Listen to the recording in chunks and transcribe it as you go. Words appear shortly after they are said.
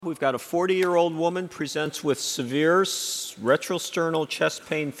We've got a 40-year-old woman presents with severe retrosternal chest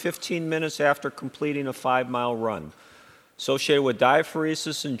pain 15 minutes after completing a 5-mile run. Associated with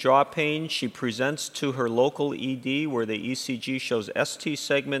diaphoresis and jaw pain, she presents to her local ED where the ECG shows ST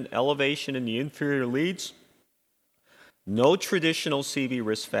segment elevation in the inferior leads. No traditional CV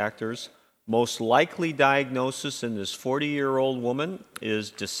risk factors. Most likely diagnosis in this 40-year-old woman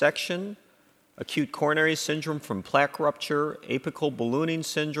is dissection, acute coronary syndrome from plaque rupture, apical ballooning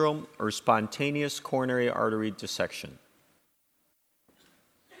syndrome, or spontaneous coronary artery dissection.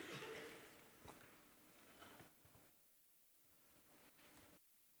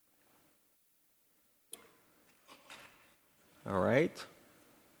 All right.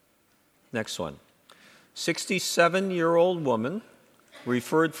 Next one. 67-year-old woman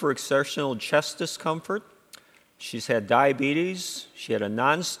referred for exertional chest discomfort. She's had diabetes. She had a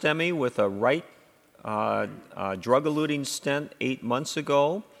non-STEMI with a right drug-eluting stent 8 months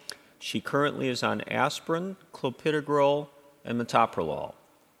ago. She currently is on aspirin, clopidogrel, and metoprolol.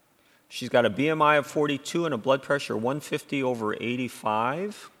 She's got a BMI of 42 and a blood pressure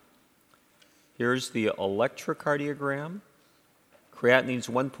 150/85. Here's the electrocardiogram. Creatinine's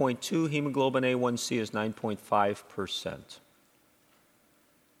 1.2, hemoglobin A1C is 9.5%.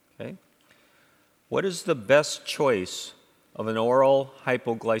 Okay. What is the best choice of an oral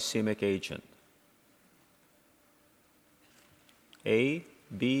hypoglycemic agent? A,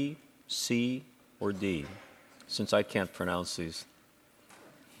 B, C, or D? Since I can't pronounce these.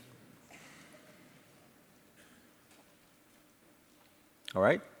 All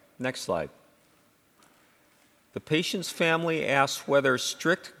right, next slide. The patient's family asks whether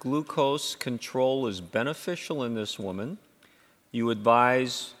strict glucose control is beneficial in this woman. You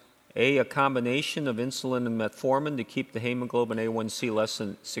advise a combination of insulin and metformin to keep the hemoglobin A1C less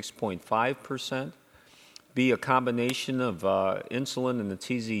than 6.5%. B, a combination of insulin and the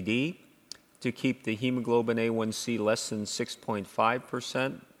TZD to keep the hemoglobin A1C less than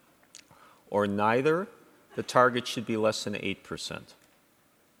 6.5%, or neither. The target should be less than 8%.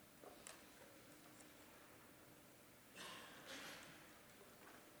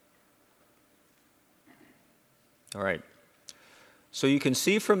 All right. So you can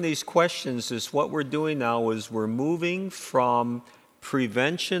see from these questions is what we're doing now is we're moving from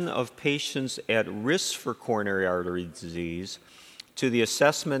prevention of patients at risk for coronary artery disease to the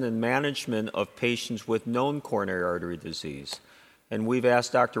assessment and management of patients with known coronary artery disease. And we've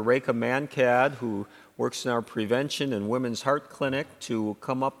asked Dr. Rekha Mankad, who works in our prevention and women's heart clinic, to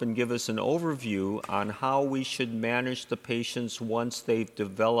come up and give us an overview on how we should manage the patients once they've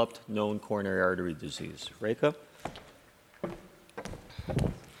developed known coronary artery disease. Rekha?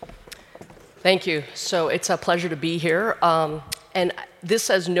 Thank you. So it's a pleasure to be here. And this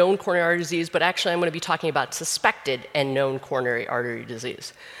says known coronary artery disease, but actually I'm going to be talking about suspected and known coronary artery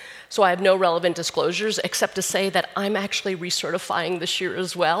disease. So I have no relevant disclosures except to say that I'm actually recertifying this year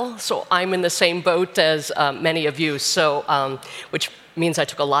as well. So I'm in the same boat as many of you, so, which means I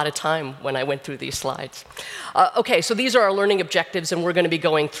took a lot of time when I went through these slides. Okay, so these are our learning objectives, and we're going to be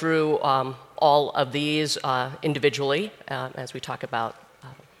going through all of these individually as we talk about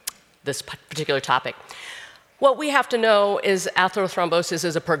this particular topic. What we have to know is atherothrombosis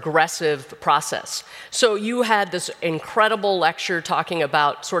is a progressive process. So you had this incredible lecture talking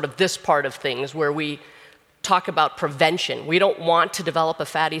about sort of this part of things where we talk about prevention. We don't want to develop a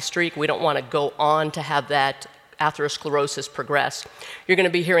fatty streak. We don't want to go on to have that atherosclerosis progress. You're going to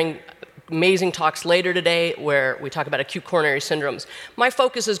be hearing amazing talks later today where we talk about acute coronary syndromes. My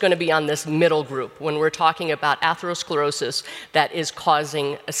focus is going to be on this middle group when we're talking about atherosclerosis that is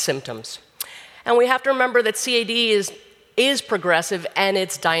causing symptoms. And we have to remember that CAD is progressive and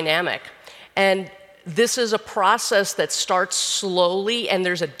it's dynamic. And this is a process that starts slowly and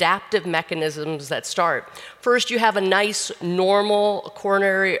there's adaptive mechanisms that start. First, you have a nice normal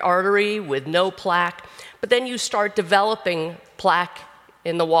coronary artery with no plaque, but then you start developing plaque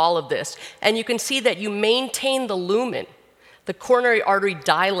in the wall of this. And you can see that you maintain the lumen. The coronary artery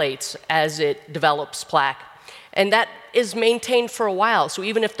dilates as it develops plaque. And that is maintained for a while. So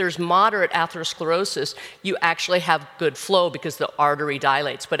even if there's moderate atherosclerosis, you actually have good flow because the artery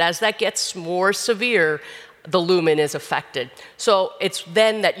dilates. But as that gets more severe, the lumen is affected. So it's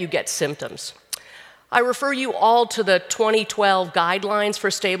then that you get symptoms. I refer you all to the 2012 guidelines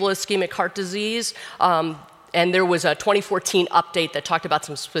for stable ischemic heart disease. And there was a 2014 update that talked about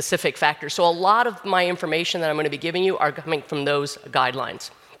some specific factors. So a lot of my information that I'm going to be giving you are coming from those guidelines.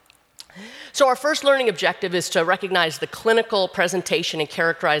 So our first learning objective is to recognize the clinical presentation and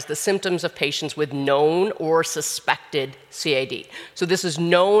characterize the symptoms of patients with known or suspected CAD. So this is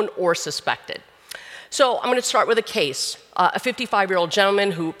known or suspected. So I'm going to start with a case. A 55-year-old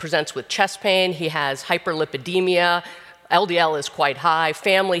gentleman who presents with chest pain. He has hyperlipidemia. LDL is quite high,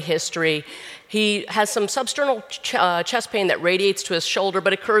 family history. He has some substernal chest pain that radiates to his shoulder,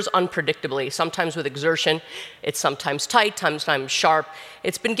 but occurs unpredictably, sometimes with exertion. It's sometimes tight, sometimes sharp.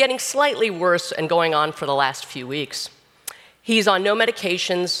 It's been getting slightly worse and going on for the last few weeks. He's on no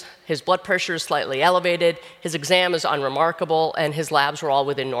medications, his blood pressure is slightly elevated, his exam is unremarkable, and his labs were all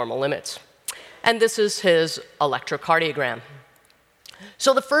within normal limits. And this is his electrocardiogram.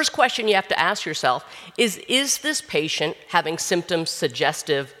 So the first question you have to ask yourself is this patient having symptoms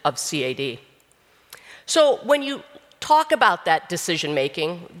suggestive of CAD? So when you talk about that decision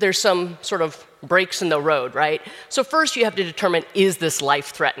making, there's some sort of breaks in the road, right? So first you have to determine, is this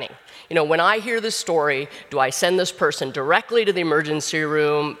life-threatening? You know, when I hear this story, do I send this person directly to the emergency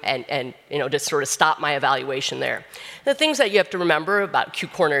room and just sort of stop my evaluation there? The things that you have to remember about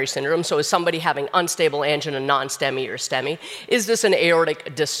acute coronary syndrome, so is somebody having unstable angina, non-STEMI or STEMI? Is this an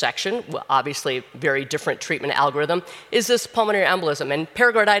aortic dissection? Well, obviously, very different treatment algorithm. Is this pulmonary embolism? And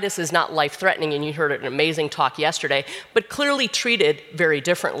pericarditis is not life-threatening, and you heard an amazing talk yesterday, but clearly treated very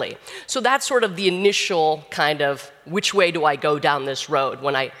differently. So that's sort of the initial kind of which way do I go down this road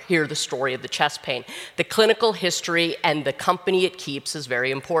when I hear the story of the chest pain. The clinical history and the company it keeps is very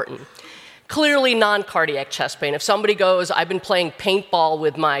important. Clearly non-cardiac chest pain. If somebody goes, I've been playing paintball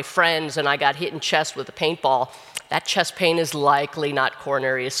with my friends and I got hit in chest with a paintball, that chest pain is likely not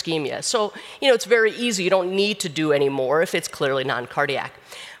coronary ischemia. So, it's very easy. You don't need to do any more if it's clearly non-cardiac.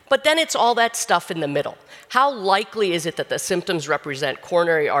 But then it's all that stuff in the middle. How likely is it that the symptoms represent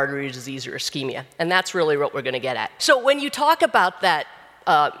coronary artery disease or ischemia? And that's really what we're going to get at. So when you talk about that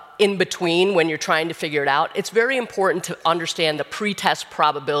in between, when you're trying to figure it out, it's very important to understand the pretest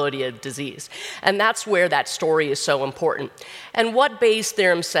probability of disease. And that's where that story is so important. And what Bayes'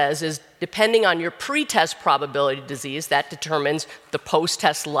 theorem says is, depending on your pretest probability of disease, that determines the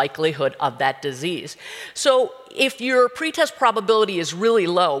post-test likelihood of that disease. So if your pretest probability is really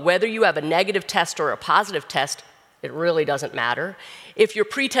low, whether you have a negative test or a positive test, it really doesn't matter. If your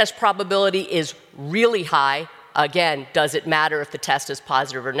pretest probability is really high, again, does it matter if the test is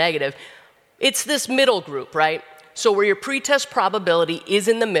positive or negative? It's this middle group, right? So where your pretest probability is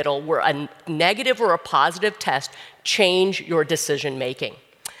in the middle, where a negative or a positive test change your decision making.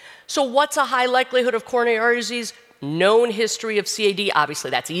 So what's a high likelihood of coronary artery disease? Known history of CAD,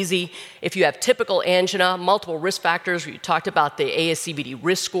 obviously that's easy. If you have typical angina, multiple risk factors, you talked about the ASCVD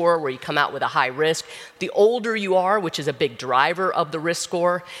risk score, where you come out with a high risk. The older you are, which is a big driver of the risk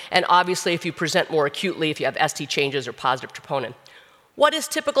score, and obviously if you present more acutely, if you have ST changes or positive troponin. What is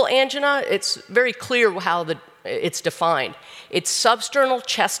typical angina? It's very clear how it's defined. It's substernal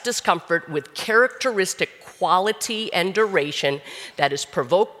chest discomfort with characteristic quality and duration that is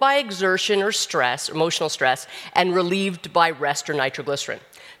provoked by exertion or stress, emotional stress, and relieved by rest or nitroglycerin.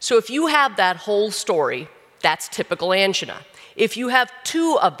 So if you have that whole story, that's typical angina. If you have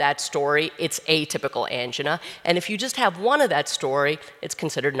two of that story, it's atypical angina. And if you just have one of that story, it's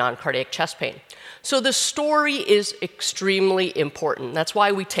considered non-cardiac chest pain. So the story is extremely important. That's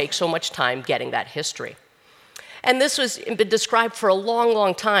why we take so much time getting that history. And this has been described for a long,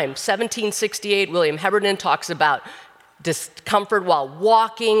 long time. 1768, William Heberden talks about discomfort while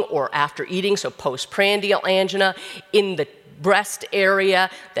walking or after eating, so postprandial angina, in the breast area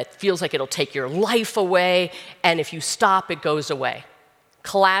that feels like it'll take your life away, and if you stop, it goes away.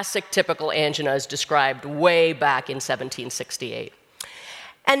 Classic typical angina is described way back in 1768.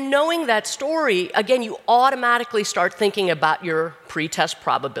 And knowing that story, again, you automatically start thinking about your pretest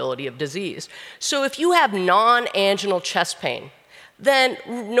probability of disease. So if you have non-anginal chest pain, then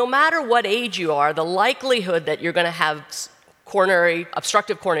no matter what age you are, the likelihood that you're going to have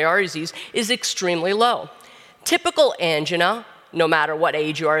obstructive coronary artery disease is extremely low. Typical angina, no matter what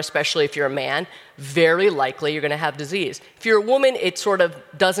age you are, especially if you're a man, very likely you're going to have disease. If you're a woman, it sort of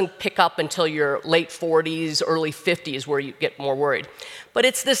doesn't pick up until your late 40s, early 50s where you get more worried. But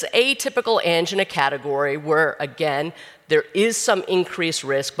it's this atypical angina category where, again, there is some increased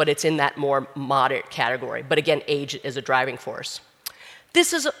risk, but it's in that more moderate category. But again, age is a driving force.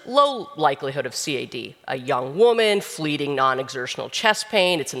 This is a low likelihood of CAD. A young woman, fleeting non-exertional chest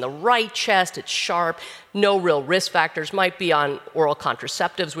pain, it's in the right chest, it's sharp, no real risk factors, might be on oral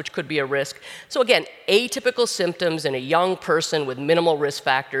contraceptives, which could be a risk. So again, atypical symptoms in a young person with minimal risk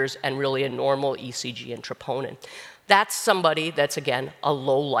factors and really a normal ECG and troponin. That's somebody that's, again, a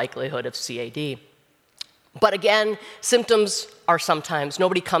low likelihood of CAD. But again, symptoms are sometimes,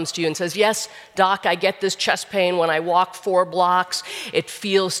 nobody comes to you and says, yes, doc, I get this chest pain when I walk 4 blocks. It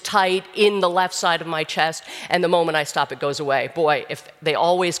feels tight in the left side of my chest, and the moment I stop, it goes away. Boy, if they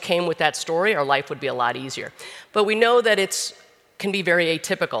always came with that story, our life would be a lot easier. But we know that it can be very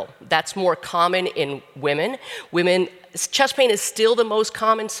atypical. That's more common in women. Chest pain is still the most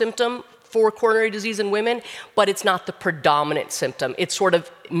common symptom for coronary disease in women, but it's not the predominant symptom. It's sort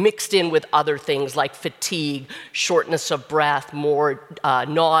of mixed in with other things like fatigue, shortness of breath, more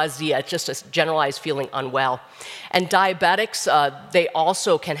nausea, just a generalized feeling unwell. And diabetics, they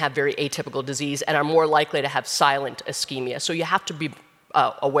also can have very atypical disease and are more likely to have silent ischemia. So you have to be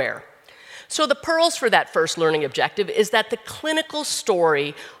aware. So the pearls for that first learning objective is that the clinical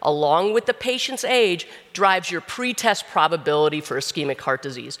story, along with the patient's age, drives your pretest probability for ischemic heart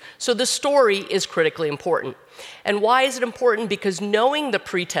disease. So the story is critically important. And why is it important? Because knowing the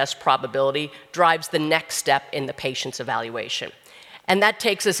pretest probability drives the next step in the patient's evaluation. And that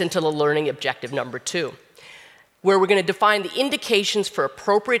takes us into the learning objective number 2, where we're going to define the indications for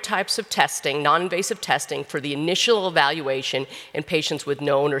appropriate types of testing, non-invasive testing, for the initial evaluation in patients with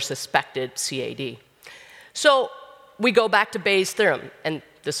known or suspected CAD. So we go back to Bayes' theorem, and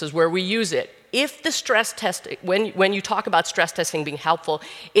this is where we use it. If the stress test, when you talk about stress testing being helpful,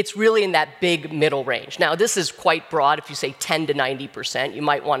 it's really in that big middle range. Now, this is quite broad. If you say 10 to 90%, you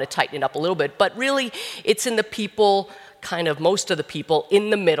might want to tighten it up a little bit, but really it's in the people, kind of most of the people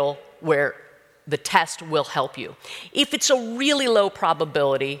in the middle where the test will help you. If it's a really low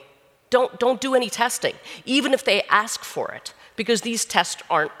probability, don't do any testing, even if they ask for it, because these tests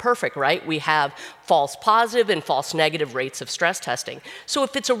aren't perfect, right? We have false positive and false negative rates of stress testing. So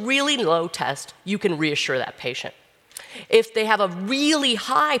if it's a really low test, you can reassure that patient. If they have a really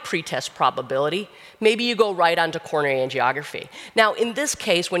high pretest probability, maybe you go right onto coronary angiography. Now, in this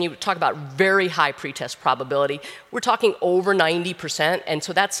case, when you talk about very high pretest probability, we're talking over 90%, and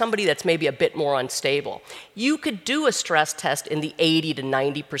so that's somebody that's maybe a bit more unstable. You could do a stress test in the 80 to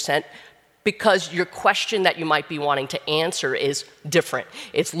 90% because your question that you might be wanting to answer is different.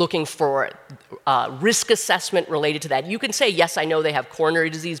 It's looking for risk assessment related to that. You can say, yes, I know they have coronary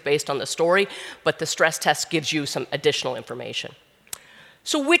disease based on the story, but the stress test gives you some additional information.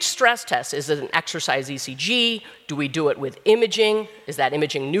 So which stress test? Is it an exercise ECG? Do we do it with imaging? Is that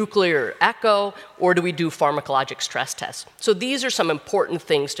imaging nuclear or echo? Or do we do pharmacologic stress tests? So these are some important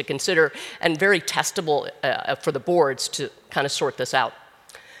things to consider and very testable for the boards to kind of sort this out.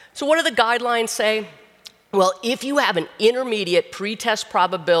 So what do the guidelines say? Well, if you have an intermediate pretest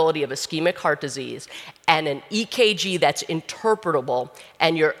probability of ischemic heart disease and an EKG that's interpretable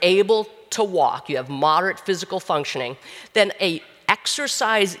and you're able to walk, you have moderate physical functioning, then an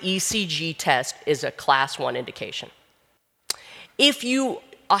exercise ECG test is a class 1 indication. If you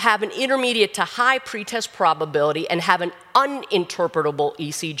have an intermediate to high pretest probability and have an uninterpretable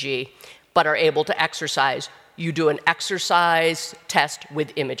ECG but are able to exercise, you do an exercise test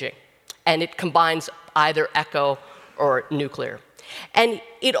with imaging, and it combines either echo or nuclear. And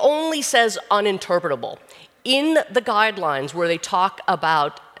it only says uninterpretable. In the guidelines where they talk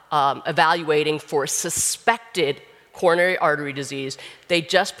about evaluating for suspected coronary artery disease, they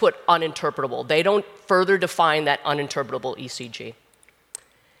just put uninterpretable. They don't further define that uninterpretable ECG.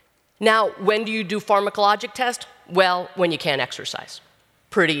 Now, when do you do pharmacologic test? Well, when you can't exercise.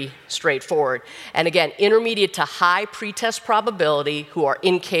 Pretty straightforward. And again, intermediate to high pretest probability who are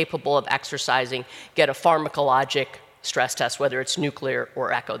incapable of exercising get a pharmacologic stress test, whether it's nuclear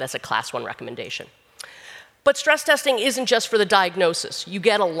or echo. That's a class 1 recommendation. But stress testing isn't just for the diagnosis. You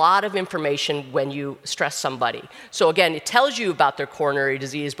get a lot of information when you stress somebody. So again, it tells you about their coronary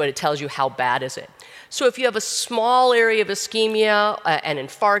disease, but it tells you how bad is it. So if you have a small area of ischemia, an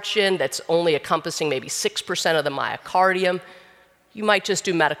infarction that's only encompassing maybe 6% of the myocardium, you might just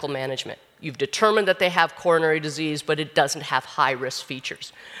do medical management. You've determined that they have coronary disease, but it doesn't have high-risk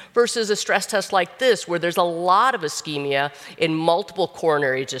features. Versus a stress test like this, where there's a lot of ischemia in multiple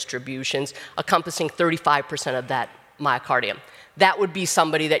coronary distributions, encompassing 35% of that myocardium. That would be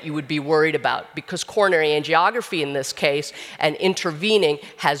somebody that you would be worried about, because coronary angiography in this case and intervening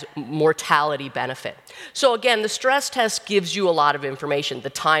has mortality benefit. So again, the stress test gives you a lot of information. The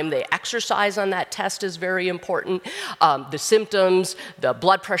time they exercise on that test is very important. The symptoms, the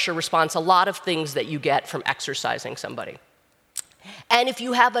blood pressure response, a lot of things that you get from exercising somebody. And if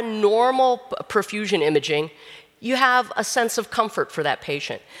you have a normal perfusion imaging, you have a sense of comfort for that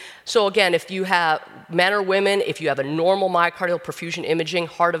patient. So again, if you have men or women, if you have a normal myocardial perfusion imaging,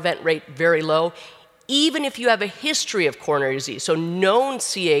 heart event rate very low, even if you have a history of coronary disease, so known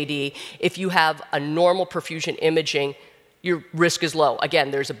CAD, if you have a normal perfusion imaging, your risk is low. Again,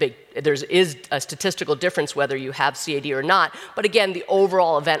 there is a statistical difference whether you have CAD or not, but again, the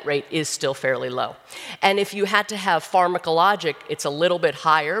overall event rate is still fairly low. And if you had to have pharmacologic, it's a little bit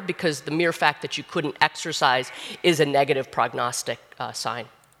higher because the mere fact that you couldn't exercise is a negative prognostic sign.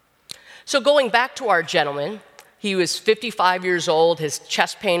 So going back to our gentleman, he was 55 years old. His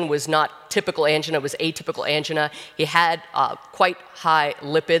chest pain was not typical angina, it was atypical angina. He had quite high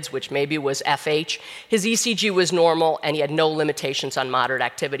lipids, which maybe was FH. His ECG was normal, and he had no limitations on moderate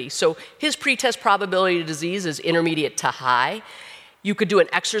activity. So his pretest probability of disease is intermediate to high. You could do an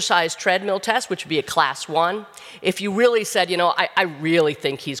exercise treadmill test, which would be a class 1. If you really said, I really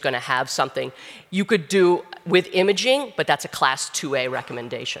think he's going to have something, you could do with imaging, but that's a class 2A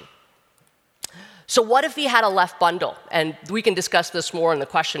recommendation. So what if he had a left bundle? And we can discuss this more in the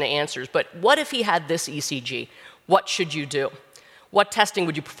question and answers, but what if he had this ECG? What should you do? What testing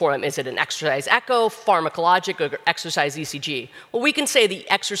would you perform? Is it an exercise echo, pharmacologic, or exercise ECG? Well, we can say the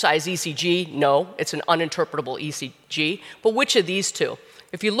exercise ECG, no, it's an uninterpretable ECG, but which of these two?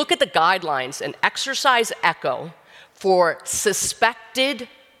 If you look at the guidelines, an exercise echo for suspected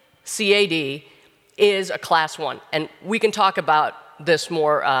CAD is a class 1, and we can talk about this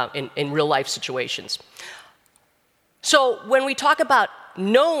more in real-life situations. So when we talk about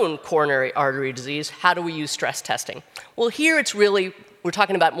known coronary artery disease, how do we use stress testing? Well, here we're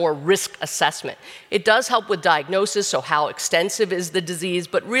talking about more risk assessment. It does help with diagnosis, so how extensive is the disease,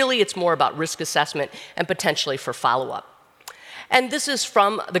 but really it's more about risk assessment and potentially for follow-up. And this is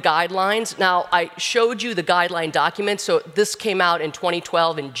from the guidelines. Now, I showed you the guideline document. So this came out in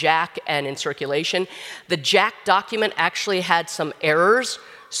 2012 in JACC and in Circulation. The JACC document actually had some errors.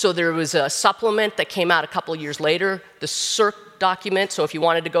 So there was a supplement that came out a couple of years later, the CIRC document. So if you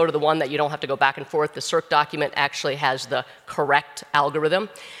wanted to go to the one that you don't have to go back and forth, the CIRC document actually has the correct algorithm.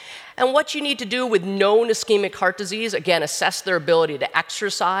 And what you need to do with known ischemic heart disease, again, assess their ability to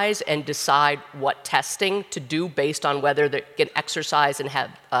exercise and decide what testing to do based on whether they can exercise and have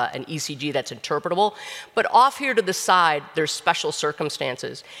an ECG that's interpretable. But off here to the side, there's special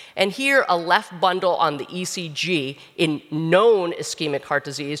circumstances. And here, a left bundle on the ECG in known ischemic heart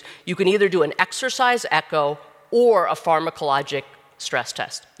disease, you can either do an exercise echo or a pharmacologic stress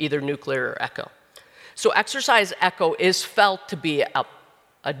test, either nuclear or echo. So exercise echo is felt to be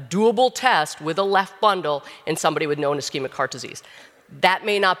a doable test with a left bundle in somebody with known ischemic heart disease. That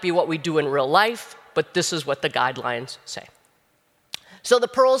may not be what we do in real life, but this is what the guidelines say. So the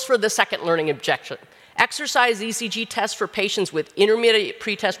pearls for the second learning objection. Exercise ECG tests for patients with intermediate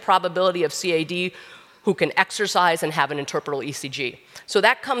pretest probability of CAD who can exercise and have an interpretable ECG. So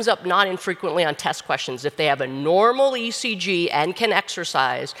that comes up not infrequently on test questions. If they have a normal ECG and can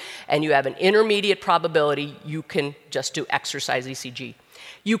exercise, and you have an intermediate probability, you can just do exercise ECG.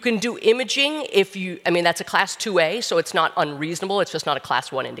 You can do imaging that's a class 2A, so it's not unreasonable, it's just not a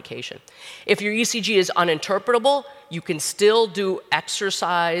class 1 indication. If your ECG is uninterpretable, you can still do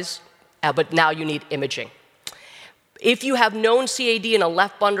exercise, but now you need imaging. If you have known CAD in a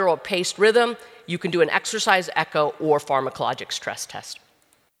left bundle or paced rhythm, you can do an exercise echo or pharmacologic stress test.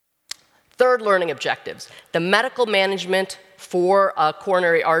 Third learning objectives, the medical management for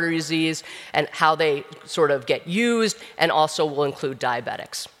coronary artery disease and how they sort of get used, and also will include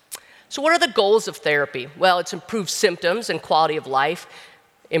diabetics. So what are the goals of therapy? Well, it's improve symptoms and quality of life,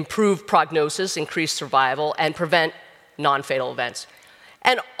 improve prognosis, increase survival, and prevent non-fatal events.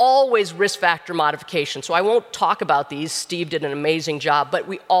 And always risk factor modification. So I won't talk about these. Steve did an amazing job, but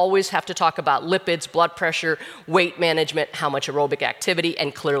we always have to talk about lipids, blood pressure, weight management, how much aerobic activity,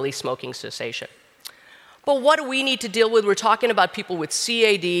 and clearly smoking cessation. But what do we need to deal with? We're talking about people with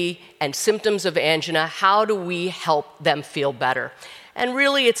CAD and symptoms of angina. How do we help them feel better? And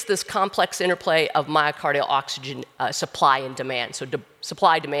really, it's this complex interplay of myocardial oxygen supply and demand. So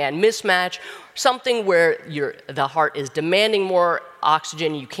supply-demand mismatch, something where the heart is demanding more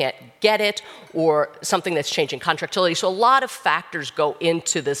oxygen, you can't get it, or something that's changing contractility. So a lot of factors go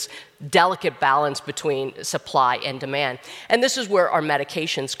into this delicate balance between supply and demand. And this is where our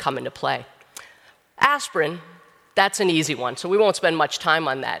medications come into play. Aspirin, that's an easy one, so we won't spend much time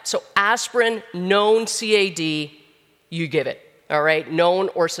on that. So aspirin, known CAD, you give it. All right, known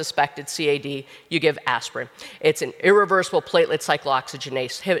or suspected CAD, you give aspirin. It's an irreversible platelet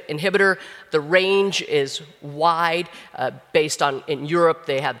cyclooxygenase inhibitor. The range is wide. Based on, in Europe,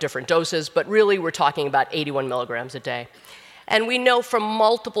 they have different doses, but really we're talking about 81 milligrams a day. And we know from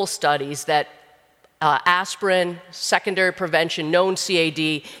multiple studies that aspirin, secondary prevention, known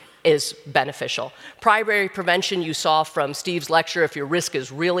CAD, is beneficial. Primary prevention, you saw from Steve's lecture, if your risk is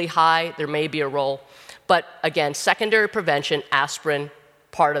really high, there may be a role. But again, secondary prevention, aspirin,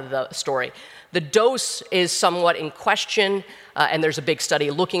 part of the story. The dose is somewhat in question, and there's a big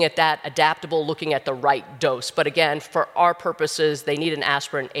study looking at that, adaptable, looking at the right dose. But again, for our purposes, they need an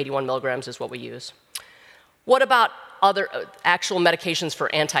aspirin, 81 milligrams is what we use. What about other actual medications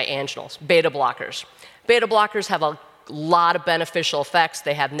for anti-anginals? Beta blockers. Beta blockers have a lot of beneficial effects.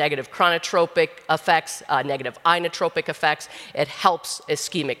 They have negative chronotropic effects, negative inotropic effects. It helps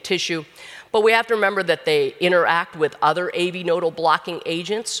ischemic tissue. But we have to remember that they interact with other AV nodal blocking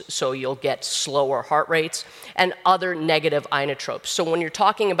agents, so you'll get slower heart rates, and other negative inotropes. So when you're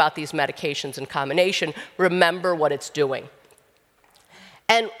talking about these medications in combination, remember what it's doing.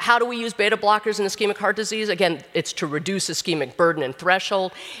 And how do we use beta blockers in ischemic heart disease? Again, it's to reduce ischemic burden and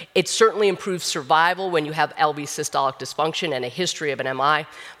threshold. It certainly improves survival when you have LV systolic dysfunction and a history of an MI.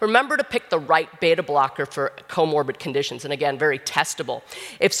 Remember to pick the right beta blocker for comorbid conditions, and again, very testable.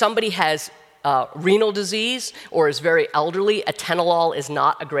 If somebody has renal disease or is very elderly, atenolol is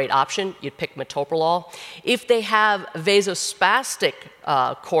not a great option. You'd pick metoprolol. If they have vasospastic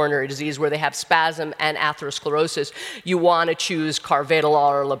coronary disease where they have spasm and atherosclerosis, you want to choose carvedilol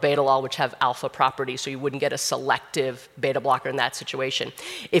or labetalol, which have alpha properties, so you wouldn't get a selective beta blocker in that situation.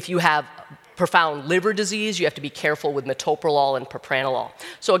 If you have profound liver disease, you have to be careful with metoprolol and propranolol.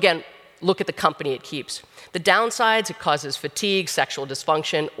 So again, look at the company it keeps. The downsides, it causes fatigue, sexual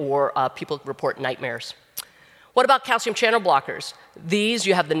dysfunction, or people report nightmares. What about calcium channel blockers? These,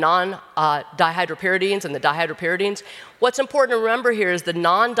 you have the non-dihydropyridines and the dihydropyridines. What's important to remember here is the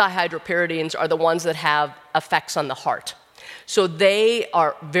non-dihydropyridines are the ones that have effects on the heart. So they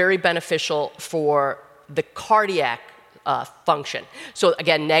are very beneficial for the cardiac function. So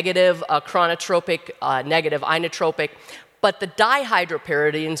again, negative chronotropic, negative inotropic. But the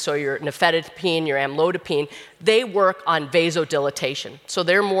dihydropyridines, so your nifedipine, your amlodipine, they work on vasodilatation. So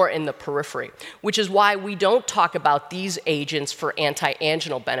they're more in the periphery, which is why we don't talk about these agents for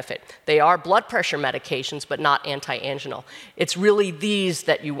anti-anginal benefit. They are blood pressure medications, but not anti-anginal. It's really these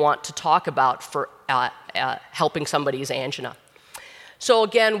that you want to talk about for helping somebody's angina. So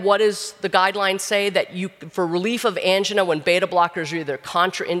again, what does the guidelines say? That for relief of angina, when beta blockers are either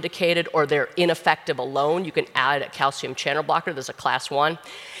contraindicated or they're ineffective alone, you can add a calcium channel blocker. There's a class 1.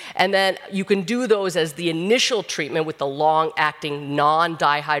 And then you can do those as the initial treatment with the long-acting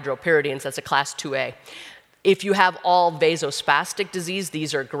non-dihydropyridines. That's a class 2A. If you have all vasospastic disease,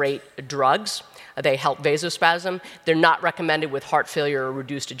 these are great drugs. They help vasospasm. They're not recommended with heart failure or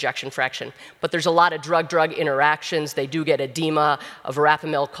reduced ejection fraction. But there's a lot of drug-drug interactions. They do get edema.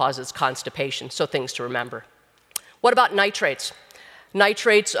 Verapamil causes constipation, so things to remember. What about nitrates?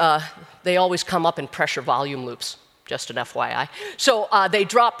 Nitrates, they always come up in pressure volume loops. Just an FYI. So they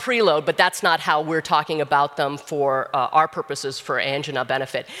drop preload, but that's not how we're talking about them for our purposes for angina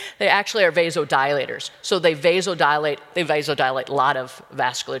benefit. They actually are vasodilators. So they vasodilate a lot of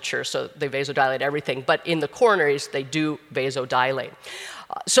vasculature, so they vasodilate everything. But in the coronaries, they do vasodilate.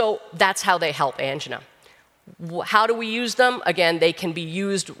 So that's how they help angina. How do we use them? Again, they can be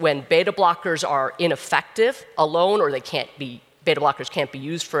used when beta blockers are ineffective alone, or beta blockers can't be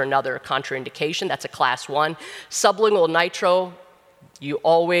used for another contraindication. That's a class 1. Sublingual nitro, you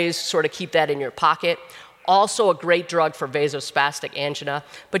always sort of keep that in your pocket. Also a great drug for vasospastic angina,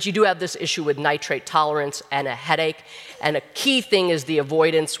 but you do have this issue with nitrate tolerance and a headache. And a key thing is the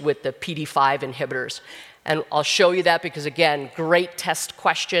avoidance with the PDE5 inhibitors. And I'll show you that because, again, great test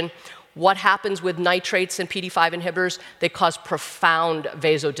question. What happens with nitrates and PDE5 inhibitors? They cause profound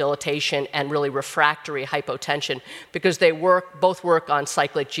vasodilatation and really refractory hypotension because they both work on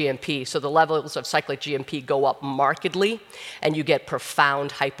cyclic GMP. So the levels of cyclic GMP go up markedly, and you get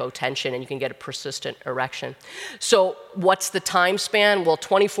profound hypotension, and you can get a persistent erection. So what's the time span? Well,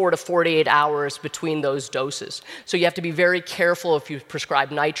 24 to 48 hours between those doses. So you have to be very careful if you prescribe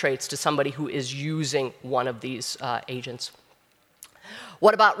nitrates to somebody who is using one of these agents.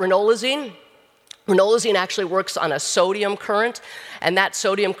 What about ranolazine? Ranolazine actually works on a sodium current, and that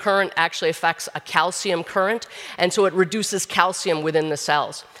sodium current actually affects a calcium current, and so it reduces calcium within the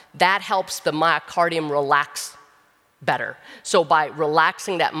cells. That helps the myocardium relax better. So by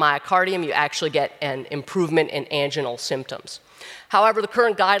relaxing that myocardium, you actually get an improvement in anginal symptoms. However, the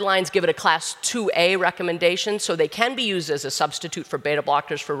current guidelines give it a class 2A recommendation, so they can be used as a substitute for beta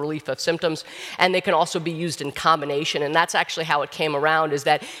blockers for relief of symptoms, and they can also be used in combination, and that's actually how it came around, is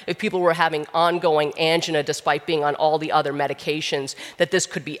that if people were having ongoing angina despite being on all the other medications, that this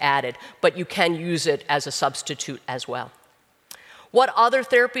could be added, but you can use it as a substitute as well. What other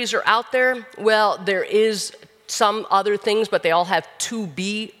therapies are out there? Well, there is some other things, but they all have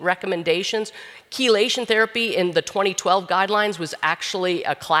 2B recommendations. Chelation therapy in the 2012 guidelines was actually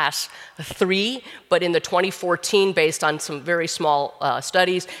a class 3, but in the 2014, based on some very small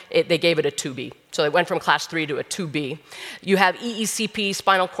studies, they gave it a 2B. So it went from class 3 to a 2B. You have EECP,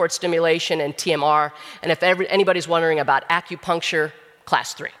 spinal cord stimulation, and TMR. And if anybody's wondering about acupuncture,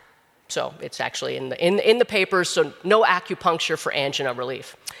 class 3. So it's actually in the papers, so no acupuncture for angina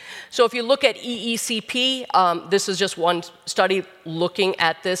relief. So if you look at EECP, this is just one study looking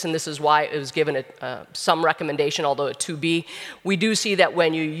at this, and this is why it was given some recommendation, although a 2B. We do see that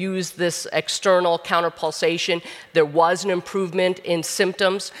when you use this external counterpulsation, there was an improvement in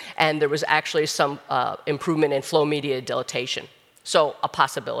symptoms, and there was actually some improvement in flow-mediated dilatation. So a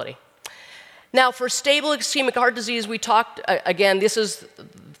possibility. Now, for stable ischemic heart disease, we talked, again, this is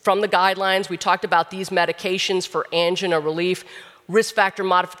from the guidelines. We talked about these medications for angina relief. Risk factor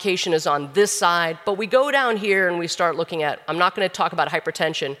modification is on this side. But we go down here and we start looking at, I'm not going to talk about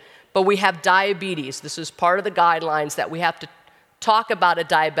hypertension, but we have diabetes. This is part of the guidelines that we have to talk about a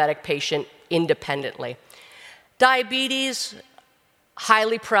diabetic patient independently. Diabetes,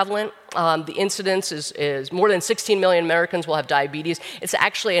 highly prevalent. The incidence is more than 16 million Americans will have diabetes. It's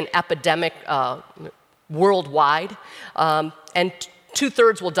actually an epidemic worldwide. And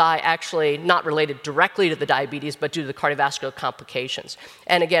 2/3 will die actually not related directly to the diabetes, but due to the cardiovascular complications.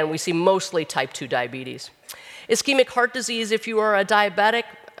 And again, we see mostly type 2 diabetes. Ischemic heart disease, if you are a diabetic,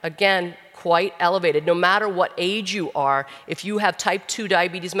 again, quite elevated. No matter what age you are, if you have type 2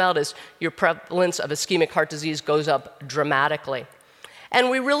 diabetes mellitus, your prevalence of ischemic heart disease goes up dramatically. And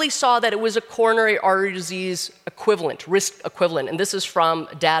we really saw that it was a coronary artery disease equivalent, risk equivalent. And this is from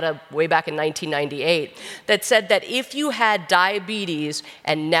data way back in 1998 that said that if you had diabetes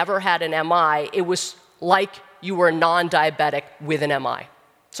and never had an MI, it was like you were non-diabetic with an MI.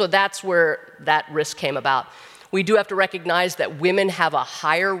 So that's where that risk came about. We do have to recognize that women have a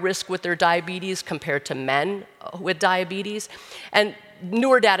higher risk with their diabetes compared to men with diabetes. And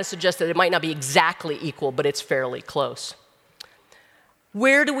newer data suggests that it might not be exactly equal, but it's fairly close.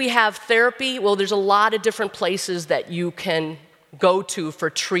 Where do we have therapy? Well, there's a lot of different places that you can go to for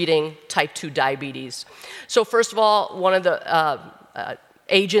treating type 2 diabetes. So first of all, one of the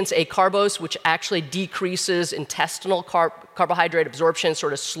agents, acarbose, which actually decreases intestinal carbohydrate absorption,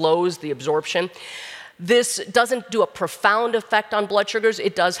 sort of slows the absorption. This doesn't do a profound effect on blood sugars.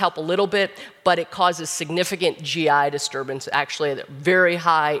 It does help a little bit, but it causes significant GI disturbance, actually very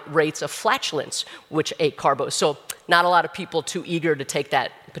high rates of flatulence, which acarbose. So not a lot of people too eager to take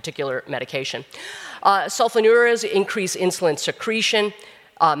that particular medication. Sulfonylureas increase insulin secretion.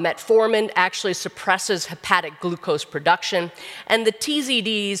 Metformin actually suppresses hepatic glucose production. And the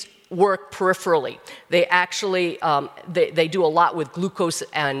TZDs work peripherally. They actually, they do a lot with glucose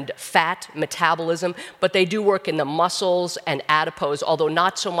and fat metabolism, but they do work in the muscles and adipose, although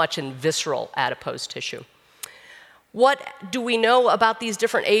not so much in visceral adipose tissue. What do we know about these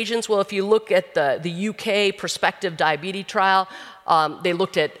different agents? Well, if you look at the UK prospective diabetes trial, they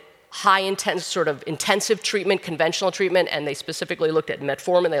looked at intensive treatment, conventional treatment, and they specifically looked at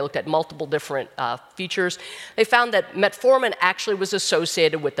metformin. They looked at multiple different features. They found that metformin actually was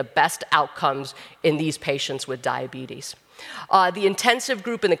associated with the best outcomes in these patients with diabetes. The intensive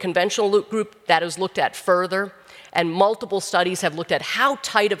group and the conventional group, that is looked at further, and multiple studies have looked at how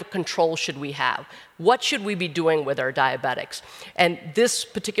tight of a control should we have? What should we be doing with our diabetics? And this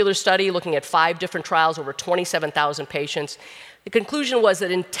particular study, looking at 5 different trials, over 27,000 patients, the conclusion was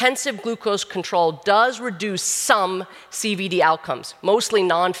that intensive glucose control does reduce some CVD outcomes, mostly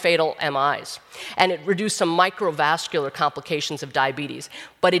non-fatal MIs, and it reduced some microvascular complications of diabetes.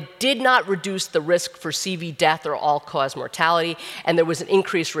 But it did not reduce the risk for CV death or all-cause mortality, and there was an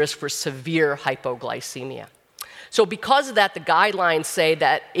increased risk for severe hypoglycemia. So because of that, the guidelines say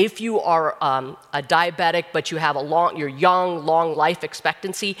that if you are a diabetic, but you have you're young, long life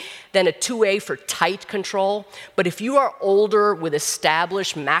expectancy, then a 2A for tight control. But if you are older with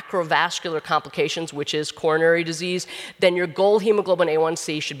established macrovascular complications, which is coronary disease, then your goal hemoglobin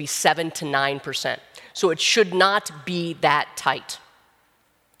A1C should be 7 to 9%. So it should not be that tight.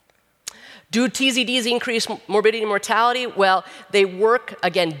 Do TZDs increase morbidity and mortality? Well, they work,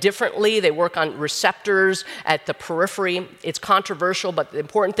 again, differently. They work on receptors at the periphery. It's controversial, but the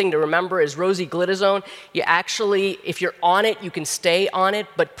important thing to remember is rosiglitazone. You actually, if you're on it, you can stay on it,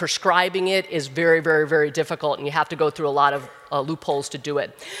 but prescribing it is very, very, very difficult, and you have to go through a lot of loopholes to do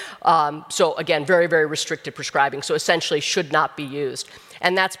it. So again, very, very restricted prescribing, so essentially should not be used.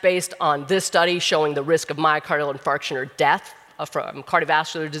 And that's based on this study showing the risk of myocardial infarction or death from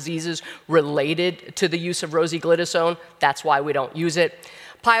cardiovascular diseases related to the use of rosiglitazone. That's why we don't use it.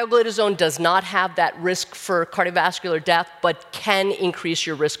 Pioglitazone does not have that risk for cardiovascular death, but can increase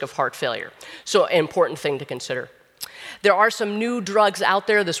your risk of heart failure. So an important thing to consider. There are some new drugs out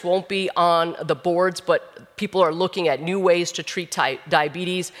there. This won't be on the boards, but people are looking at new ways to treat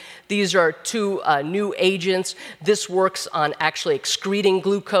diabetes. These are two new agents. This works on actually excreting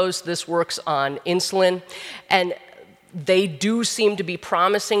glucose. This works on insulin. And they do seem to be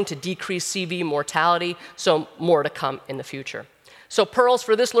promising to decrease CV mortality, so more to come in the future. So pearls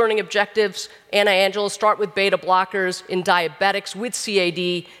for this learning objectives, anti-angials, start with beta blockers. In diabetics with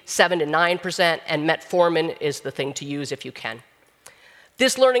CAD, 7 to 9%, and metformin is the thing to use if you can.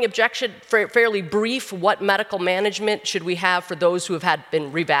 This learning objection, fairly brief. What medical management should we have for those who have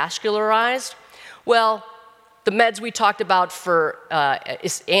been revascularized? Well, the meds we talked about for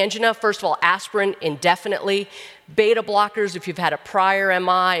angina, first of all, aspirin indefinitely. Beta blockers if you've had a prior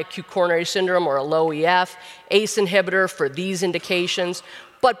MI, acute coronary syndrome, or a low EF. ACE inhibitor for these indications.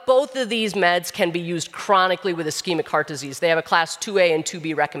 But both of these meds can be used chronically with ischemic heart disease. They have a class 2A and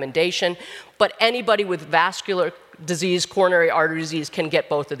 2B recommendation. But anybody with vascular disease, coronary artery disease, can get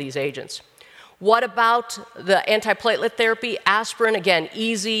both of these agents. What about the antiplatelet therapy? Aspirin, again,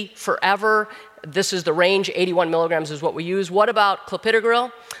 easy, forever. This is the range, 81 milligrams is what we use. What about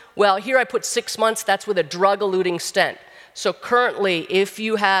clopidogrel? Well, here I put 6 months. That's with a drug-eluting stent. So currently, if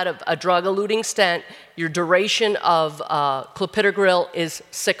you had a drug-eluting stent, your duration of clopidogrel is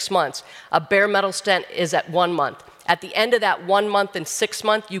 6 months. A bare metal stent is at 1 month. At the end of that 1 month and 6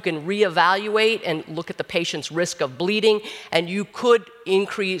 month, you can reevaluate and look at the patient's risk of bleeding, and you could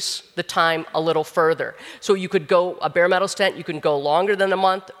increase the time a little further. So you could go a bare metal stent, you can go longer than a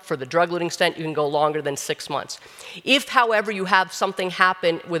month. For the drug-eluting stent, you can go longer than 6 months. If, however, you have something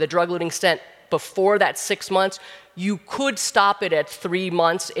happen with a drug-eluting stent before that 6 months, you could stop it at 3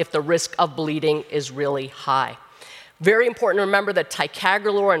 months if the risk of bleeding is really high. Very important to remember that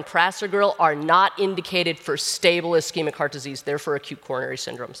ticagrelor and prasugrel are not indicated for stable ischemic heart disease. They're for acute coronary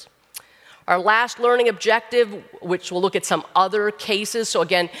syndromes. Our last learning objective, which we'll look at some other cases. So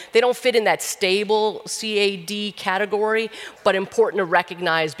again, they don't fit in that stable CAD category, but important to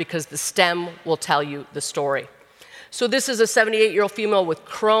recognize because the STEM will tell you the story. So this is a 78-year-old female with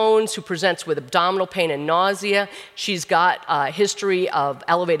Crohn's who presents with abdominal pain and nausea. She's got a history of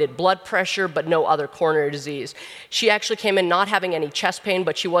elevated blood pressure, but no other coronary disease. She actually came in not having any chest pain,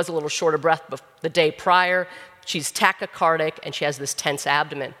 but she was a little short of breath the day prior. She's tachycardic, and she has this tense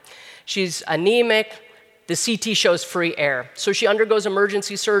abdomen. She's anemic. The CT shows free air. So she undergoes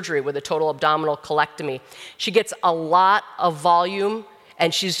emergency surgery with a total abdominal colectomy. She gets a lot of volume,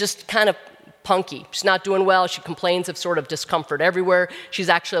 and she's just kind of punky. She's not doing well. She complains of sort of discomfort everywhere. She's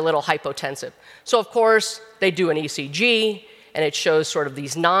actually a little hypotensive. So, of course, they do an ECG, and it shows sort of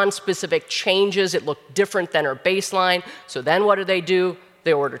these non-specific changes. It looked different than her baseline. So then what do?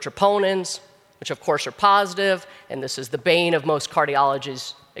 They order troponins, which, of course, are positive, and this is the bane of most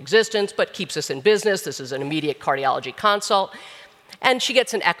cardiologists' existence, but keeps us in business. This is an immediate cardiology consult. And she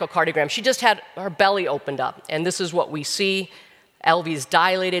gets an echocardiogram. She just had her belly opened up, and this is what we see. LV is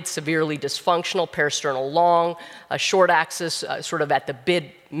dilated, severely dysfunctional, peristernal long, a short axis sort of at the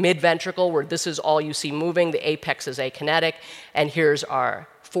mid-ventricle where this is all you see moving. The apex is akinetic, and here's our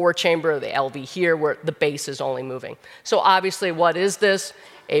four-chamber, the LV here, where the base is only moving. So obviously, what is this?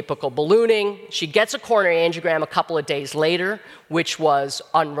 Apical ballooning. She gets a coronary angiogram a couple of days later, which was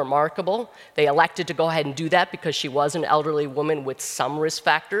unremarkable. They elected to go ahead and do that because she was an elderly woman with some risk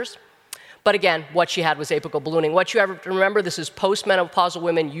factors. But again, what she had was apical ballooning. What you have to remember, this is postmenopausal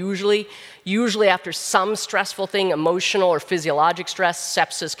women usually after some stressful thing, emotional or physiologic stress,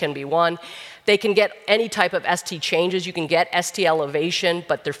 sepsis can be one. They can get any type of ST changes. You can get ST elevation,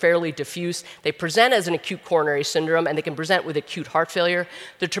 but they're fairly diffuse. They present as an acute coronary syndrome, and they can present with acute heart failure.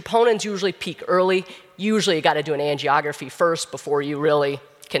 The troponins usually peak early. Usually you got to do an angiography first before you really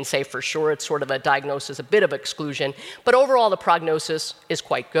can say for sure. It's sort of a diagnosis, a bit of exclusion. But overall, the prognosis is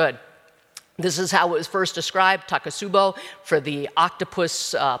quite good. This is how it was first described, Takasubo, for the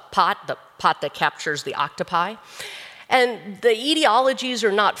octopus pot, the pot that captures the octopi. And the etiologies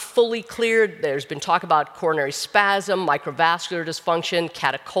are not fully cleared. There's been talk about coronary spasm, microvascular dysfunction,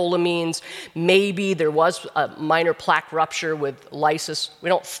 catecholamines. Maybe there was a minor plaque rupture with lysis. We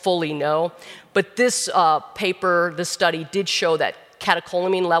don't fully know. But this paper, this study, did show that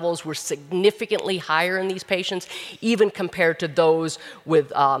catecholamine levels were significantly higher in these patients, even compared to those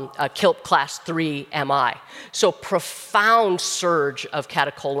with a KILP class 3 MI. So profound surge of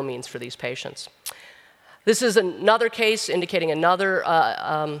catecholamines for these patients. This is another case indicating another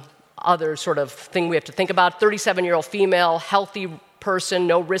other sort of thing we have to think about. 37-year-old female, healthy person,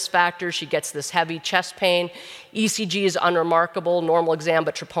 no risk factors. She gets this heavy chest pain. ECG is unremarkable, normal exam,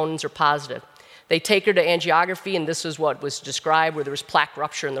 but troponins are positive. They take her to angiography, and this is what was described, where there was plaque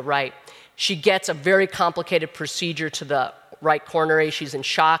rupture in the right. She gets a very complicated procedure to the right coronary. She's in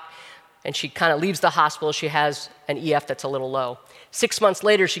shock, and she kind of leaves the hospital. She has an EF that's a little low. 6 months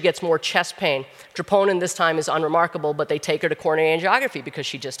later, she gets more chest pain. Troponin this time is unremarkable, but they take her to coronary angiography because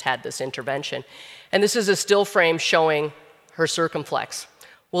she just had this intervention. And this is a still frame showing her circumflex.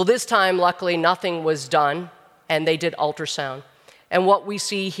 Well, this time, luckily, nothing was done, and they did ultrasound. And what we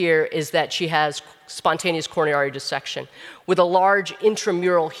see here is that she has spontaneous coronary artery dissection with a large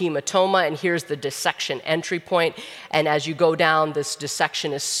intramural hematoma, and here's the dissection entry point. And as you go down, this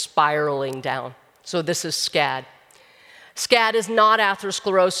dissection is spiraling down. So this is SCAD. SCAD is not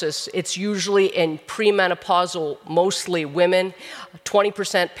atherosclerosis. It's usually in premenopausal, mostly women,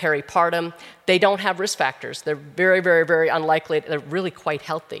 20% peripartum. They don't have risk factors. They're very, very, very unlikely. They're really quite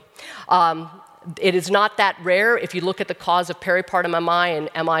healthy. It is not that rare. If you look at the cause of peripartum MI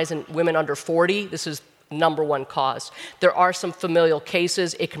and MIs in women under 40, this is #1 cause. There are some familial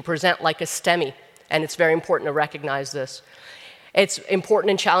cases. It can present like a STEMI, and it's very important to recognize this. It's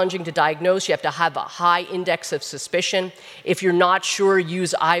important and challenging to diagnose. You have to have a high index of suspicion. If you're not sure,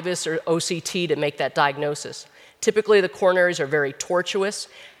 use IVUS or OCT to make that diagnosis. Typically, the coronaries are very tortuous.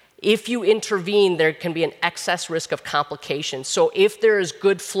 If you intervene, there can be an excess risk of complications. So if there is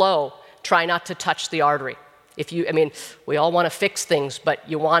good flow, try not to touch the artery. We all want to fix things, but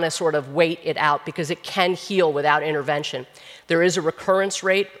you want to sort of wait it out because it can heal without intervention. There is a recurrence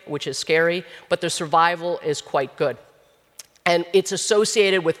rate, which is scary, but the survival is quite good. And it's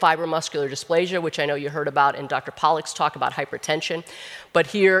associated with fibromuscular dysplasia, which I know you heard about in Dr. Pollack's talk about hypertension. But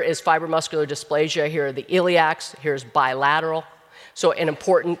here is fibromuscular dysplasia. Here are the iliacs. Here's bilateral. So an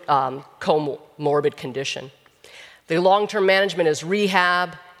important comorbid condition. The long-term management is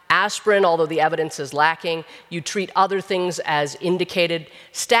rehab, aspirin, although the evidence is lacking. You treat other things as indicated.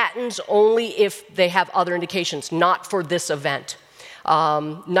 Statins only if they have other indications, not for this event.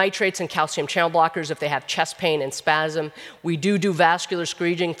 Nitrates and calcium channel blockers if they have chest pain and spasm. We do vascular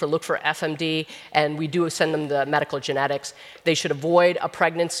screening look for FMD, and we do send them the medical genetics. They should avoid a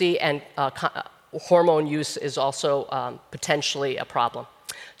pregnancy, and hormone use is also potentially a problem.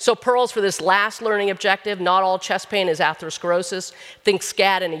 So pearls for this last learning objective: not all chest pain is atherosclerosis. Think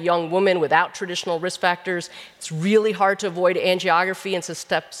SCAD in a young woman without traditional risk factors. It's really hard to avoid angiography in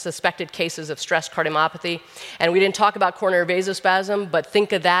suspected cases of stress cardiomyopathy. And we didn't talk about coronary vasospasm, but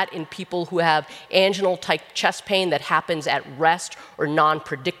think of that in people who have anginal-type chest pain that happens at rest or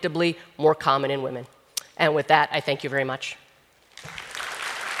non-predictably, more common in women. And with that, I thank you very much.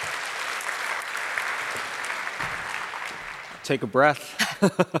 Take a breath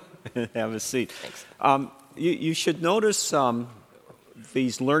and have a seat. Thanks. You should notice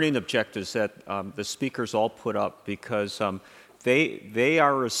these learning objectives that the speakers all put up, because they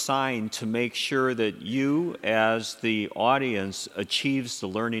are assigned to make sure that you, as the audience, achieves the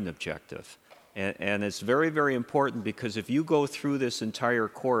learning objective. And it's very, very important, because if you go through this entire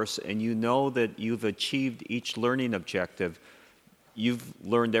course and you know that you've achieved each learning objective, you've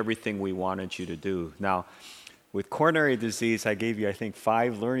learned everything we wanted you to do. Now, with coronary disease, I gave you, I think,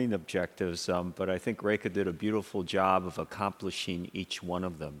 5 learning objectives, but I think Rekha did a beautiful job of accomplishing each one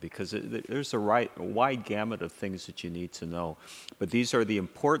of them, because there's a wide gamut of things that you need to know. But these are the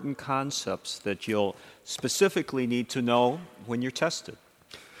important concepts that you'll specifically need to know when you're tested.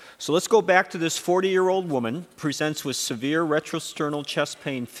 So let's go back to this 40-year-old woman, presents with severe retrosternal chest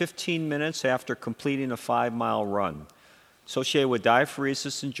pain 15 minutes after completing a 5-mile run. Associated with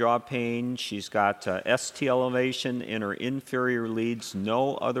diaphoresis and jaw pain. She's got ST elevation in her inferior leads,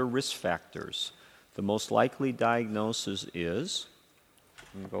 no other risk factors. The most likely diagnosis is,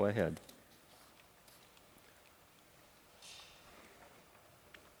 go ahead.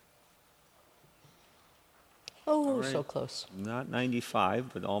 Oh, right. So close. Not 95,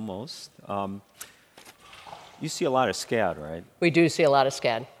 but almost. You see a lot of SCAD, right? We do see a lot of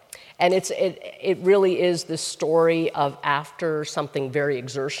SCAD. And it really is the story of after something very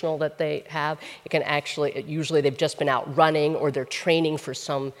exertional that they have. It can actually, usually they've just been out running, or they're training for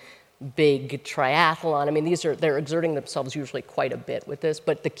some big triathlon. I mean, they're exerting themselves usually quite a bit with this,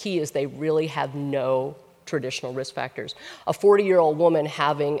 but the key is they really have no traditional risk factors. A 40-year-old woman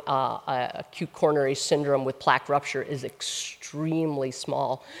having acute coronary syndrome with plaque rupture is extremely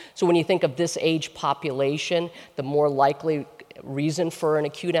small. So when you think of this age population, the more likely reason for an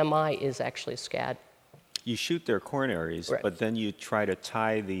acute MI is actually SCAD. you shoot their coronaries, Right. but then you try to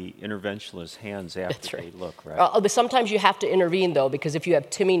tie the interventionalist's hands after That's right. they look, right? But sometimes you have to intervene, though, because if you have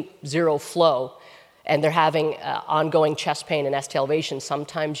TIMI 0 flow and they're having ongoing chest pain and ST elevation,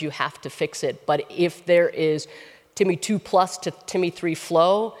 sometimes you have to fix it. But if there is TIMI 2 plus to TIMI 3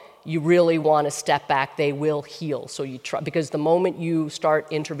 flow, you really want to step back. They will heal. So you try, because the moment you start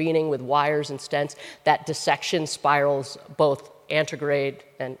intervening with wires and stents, that dissection spirals both antegrade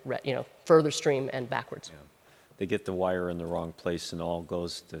and further stream and backwards. Yeah. They get the wire in the wrong place and all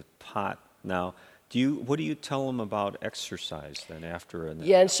goes to pot. Now, what do you tell them about exercise then after an?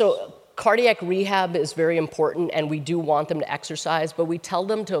 Yeah, and so cardiac rehab is very important, and we do want them to exercise, but we tell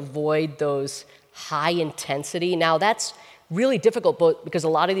them to avoid those high intensity. Now that's really difficult because a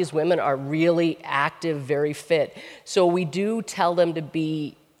lot of these women are really active, very fit. So we do tell them to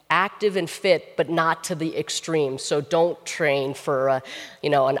be active and fit, but not to the extreme. So don't train for an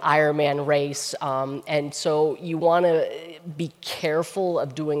Ironman race. And so you want to be careful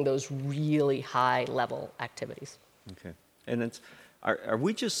of doing those really high level activities. Okay. And are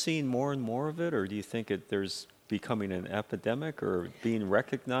we just seeing more and more of it, or do you think there's becoming an epidemic or being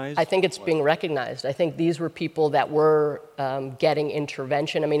recognized? I think it's being recognized. I think these were people that were getting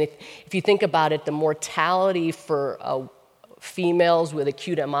intervention. I mean, if you think about it, the mortality for females with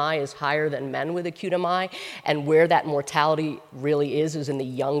acute MI is higher than men with acute MI, and where that mortality really is in the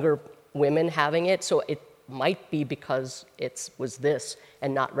younger women having it. So it might be because it was this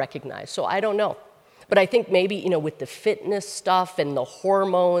and not recognized. So I don't know. But I think maybe, with the fitness stuff and the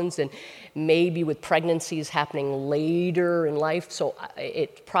hormones and maybe with pregnancies happening later in life, so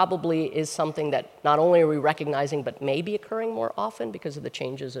it probably is something that not only are we recognizing, but maybe occurring more often because of the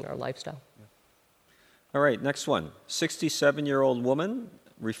changes in our lifestyle. All right, next one. 67-year-old woman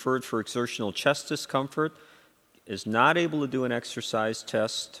referred for exertional chest discomfort, is not able to do an exercise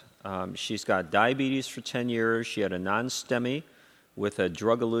test. She's got diabetes for 10 years. She had a non-STEMI with a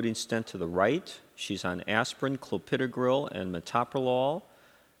drug-eluting stent to the right. She's on aspirin, clopidogrel, and metoprolol.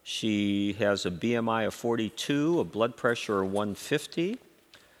 She has a BMI of 42, a blood pressure of 150.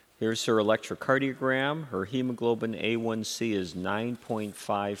 Here's her electrocardiogram. Her hemoglobin A1C is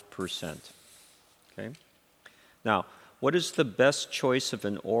 9.5%. Okay. Now, what is the best choice of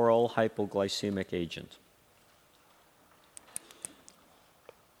an oral hypoglycemic agent?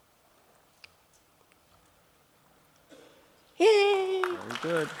 Yay! Very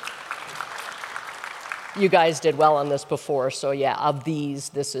good. You guys did well on this before, so yeah, of these,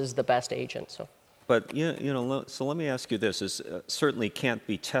 this is the best agent. So. But so let me ask you this: this certainly can't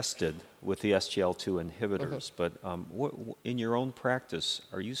be tested with the SGLT2 inhibitors. But in your own practice,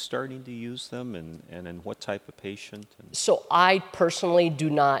 are you starting to use them, and in what type of patient? So I personally do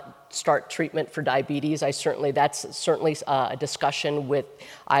not start treatment for diabetes. That's certainly a discussion with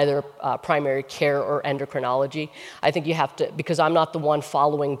either primary care or endocrinology. I think you have to, because I'm not the one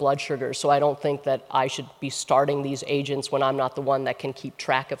following blood sugar, so I don't think that I should be starting these agents when I'm not the one that can keep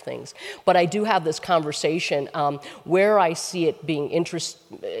track of things. But I do have this conversation where I see it being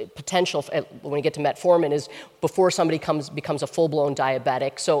potential when we get to metformin is before somebody becomes a full-blown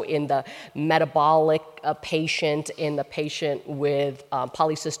diabetic. So in the metabolic patient, in the patient with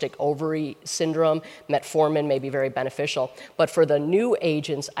polycystic ovary syndrome, metformin may be very beneficial. But for the new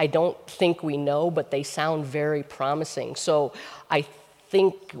agents, I don't think we know, but they sound very promising. So I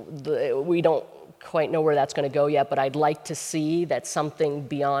think we don't quite know where that's going to go yet, but I'd like to see that something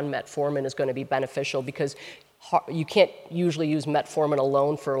beyond metformin is going to be beneficial, because you can't usually use metformin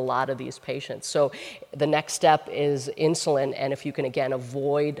alone for a lot of these patients. So the next step is insulin, and if you can, again,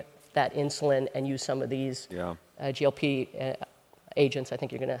 avoid that insulin and use some of these GLP agents, I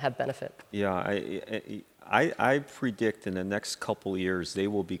think you're going to have benefit. Yeah, I predict in the next couple of years they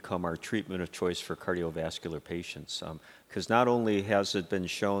will become our treatment of choice for cardiovascular patients, because not only has it been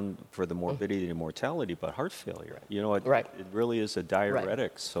shown for the morbidity and mortality, but heart failure. It really is a diuretic.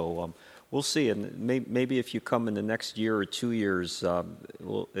 Right. So we'll see, and maybe if you come in the next year or 2 years,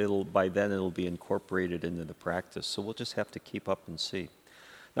 by then it'll be incorporated into the practice. So we'll just have to keep up and see.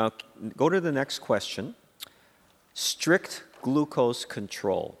 Now, go to the next question. Strict glucose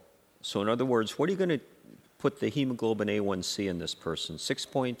control. So in other words, what are you going to put the hemoglobin A1C in this person?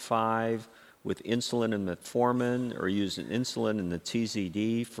 6.5 with insulin and metformin, or use an insulin and the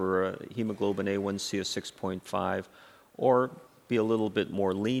TZD for a hemoglobin A1C of 6.5, or be a little bit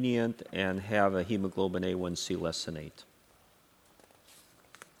more lenient and have a hemoglobin A1C less than 8.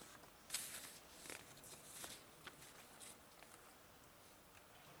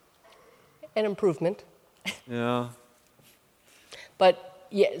 An improvement. Yeah. But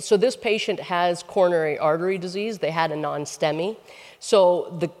Yeah, so this patient has coronary artery disease. They had a non-STEMI.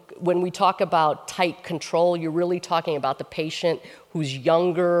 So when we talk about tight control, you're really talking about the patient who's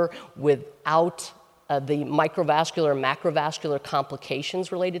younger without the microvascular, macrovascular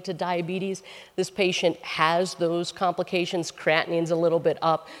complications related to diabetes. This patient has those complications, creatinine's a little bit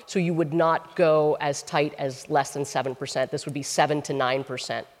up, so you would not go as tight as less than 7%. This would be 7 to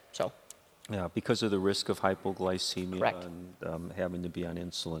 9%. So. Yeah, because of the risk of hypoglycemia. Correct. And having to be on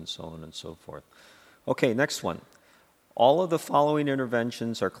insulin, so on and so forth. Okay, next one. All of the following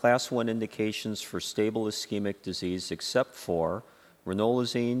interventions are class 1 indications for stable ischemic disease except for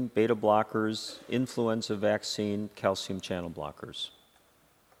ranolazine, beta blockers, influenza vaccine, calcium channel blockers.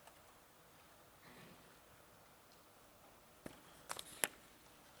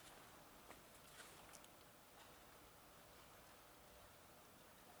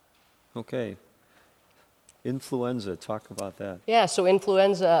 Okay. Influenza, talk about that. Yeah, so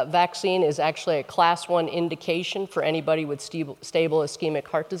influenza vaccine is actually a class 1 indication for anybody with stable ischemic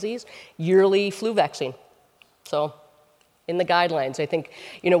heart disease, yearly flu vaccine. So in the guidelines, I think,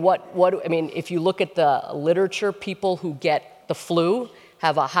 if you look at the literature, people who get the flu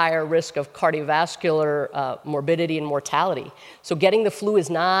have a higher risk of cardiovascular morbidity and mortality. So getting the flu is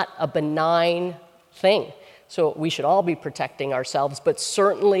not a benign thing. So we should all be protecting ourselves, but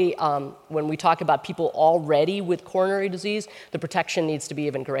certainly when we talk about people already with coronary disease, the protection needs to be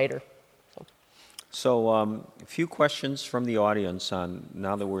even greater. So a few questions from the audience on,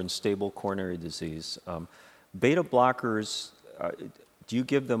 now that we're in stable coronary disease. Beta blockers, do you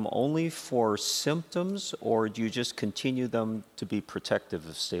give them only for symptoms, or do you just continue them to be protective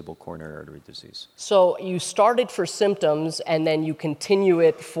of stable coronary artery disease? So you started for symptoms, and then you continue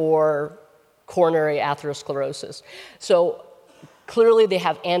it for coronary atherosclerosis. So clearly they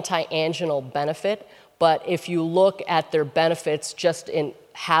have anti-anginal benefit, but if you look at their benefits just in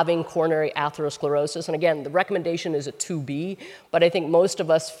having coronary atherosclerosis, and again, the recommendation is a 2B, but I think most of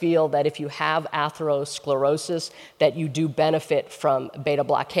us feel that if you have atherosclerosis, that you do benefit from beta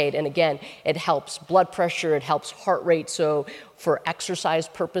blockade. And again, it helps blood pressure, it helps heart rate, so for exercise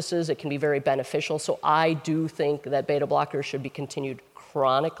purposes, it can be very beneficial. So I do think that beta blockers should be continued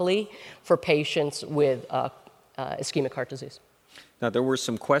chronically for patients with ischemic heart disease. Now, there were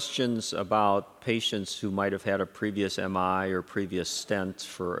some questions about patients who might have had a previous MI or previous stent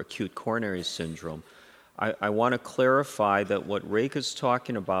for acute coronary syndrome. I want to clarify that what Rekha's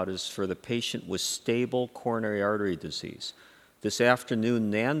talking about is for the patient with stable coronary artery disease. This afternoon,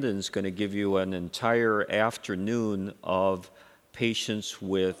 Nandan's going to give you an entire afternoon of patients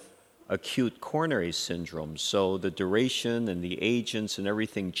with acute coronary syndrome. So the duration and the agents and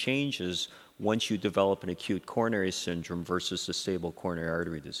everything changes once you develop an acute coronary syndrome versus a stable coronary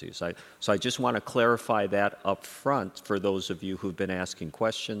artery disease. So I just want to clarify that up front for those of you who've been asking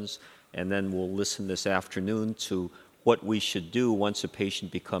questions, and then we'll listen this afternoon to what we should do once a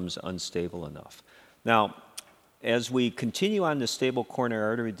patient becomes unstable enough. Now, as we continue on the stable coronary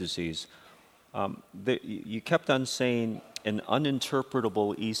artery disease, you kept on saying an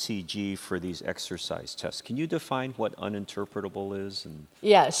uninterpretable ECG for these exercise tests. Can you define what uninterpretable is?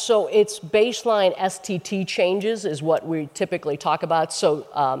 Yeah, so it's baseline STT changes is what we typically talk about. So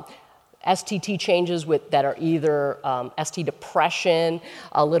STT changes that are either ST depression,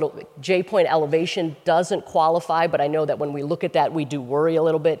 a little J-point elevation doesn't qualify, but I know that when we look at that, we do worry a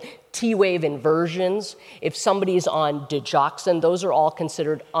little bit. T-wave inversions, if somebody's on digoxin, those are all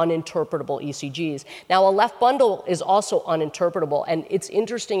considered uninterpretable ECGs. Now, a left bundle is also uninterpretable, and it's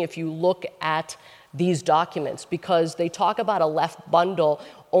interesting if you look at these documents because they talk about a left bundle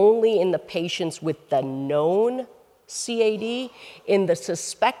only in the patients with the known CAD. In the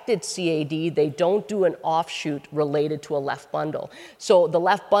suspected CAD, they don't do an offshoot related to a left bundle. So the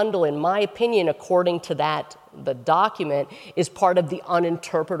left bundle, in my opinion, according to the document, is part of the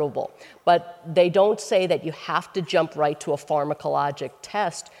uninterpretable. But they don't say that you have to jump right to a pharmacologic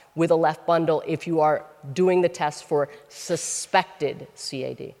test with a left bundle if you are doing the test for suspected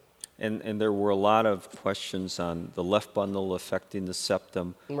CAD. And there were a lot of questions on the left bundle affecting the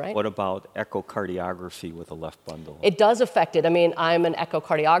septum. Right. What about echocardiography with a left bundle? It does affect it. I mean, I'm an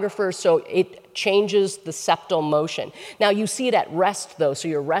echocardiographer, so it changes the septal motion. Now, you see it at rest, though, so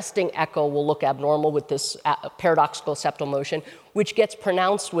your resting echo will look abnormal with this paradoxical septal motion, which gets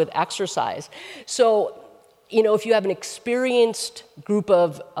pronounced with exercise. So, if you have an experienced group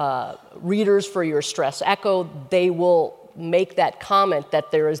of readers for your stress echo, they will make that comment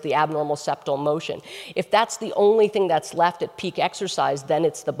that there is the abnormal septal motion. If that's the only thing that's left at peak exercise, then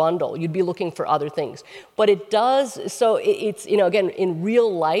it's the bundle. You'd be looking for other things. But it does, so it's, again, in real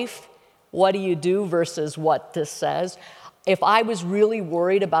life, what do you do versus what this says? If I was really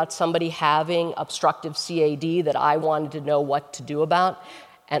worried about somebody having obstructive CAD that I wanted to know what to do about,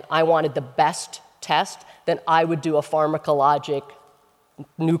 and I wanted the best test, then I would do a pharmacologic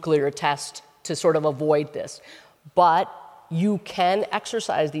nuclear test to sort of avoid this. But you can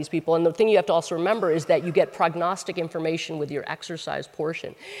exercise these people, and the thing you have to also remember is that you get prognostic information with your exercise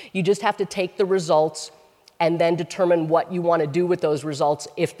portion. You just have to take the results and then determine what you want to do with those results.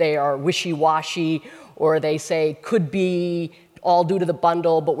 If they are wishy-washy, or they say could be all due to the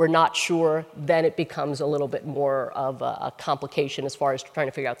bundle, but we're not sure, then it becomes a little bit more of a complication as far as trying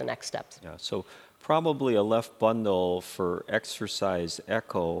to figure out the next steps. Yeah, so probably a left bundle for exercise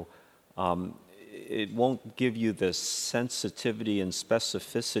echo, it won't give you the sensitivity and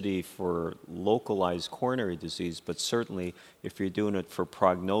specificity for localized coronary disease, but certainly if you're doing it for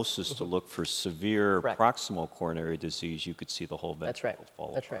prognosis to look for severe proximal coronary disease, you could see the whole ventricle fall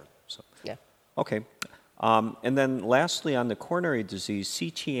apart. Right. So, Yeah. okay. And then lastly, on the coronary disease,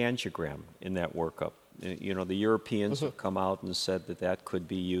 CT angiogram in that workup. You know, the Europeans have come out and said that that could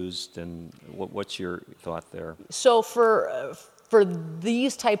be used, and what's your thought there? So for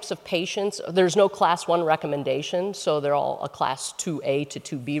these types of patients, there's no class 1 recommendation, so they're all a class 2A to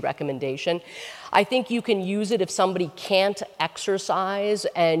 2B recommendation. I think you can use it if somebody can't exercise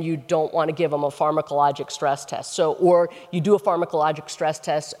and you don't want to give them a pharmacologic stress test. So, or you do a pharmacologic stress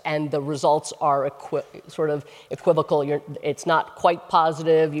test and the results are sort of equivocal. It's not quite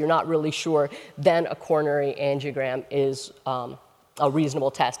positive, you're not really sure, then a coronary angiogram is a reasonable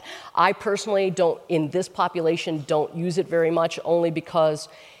test. I personally don't, in this population, don't use it very much, only because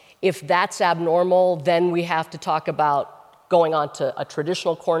if that's abnormal, then we have to talk about going on to a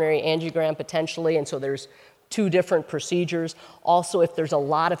traditional coronary angiogram potentially, and so there's 2 different procedures. Also, if there's a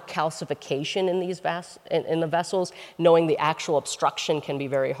lot of calcification in these in the vessels, knowing the actual obstruction can be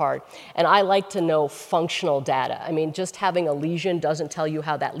very hard. And I like to know functional data. I mean, just having a lesion doesn't tell you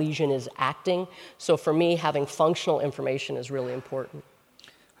how that lesion is acting. So for me, having functional information is really important.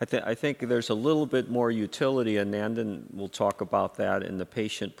 I think there's a little bit more utility, and Nandan will talk about that in the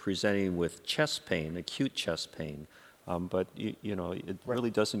patient presenting with chest pain, acute chest pain. But you know, it really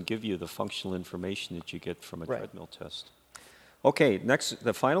doesn't give you the functional information that you get from a treadmill test. Okay, next,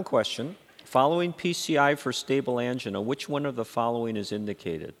 the final question. Following PCI for stable angina, which one of the following is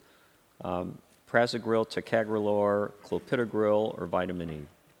indicated? Prasugrel, ticagrelor, clopidogrel, or vitamin E?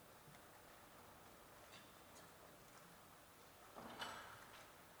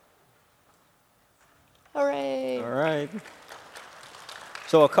 Hooray! All right.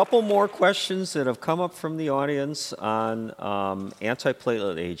 So a couple more questions that have come up from the audience on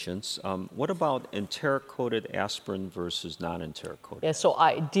antiplatelet agents. What about enteric-coated aspirin versus non-enteric-coated? Yeah, so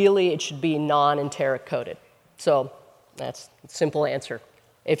ideally it should be non-enteric coated. So that's a simple answer.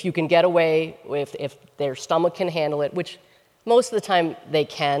 If you can get away, if their stomach can handle it, which most of the time they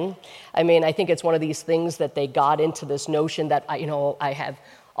can. I mean, I think it's one of these things that they got into this notion that, I have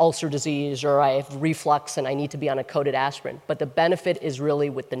ulcer disease or I have reflux and I need to be on a coated aspirin. But the benefit is really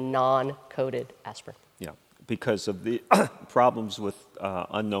with the non-coated aspirin. Yeah, because of the problems with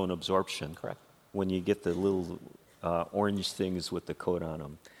unknown absorption. Correct. When you get the little orange things with the coat on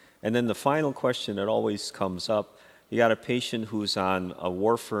them. And then the final question that always comes up, you got a patient who's on a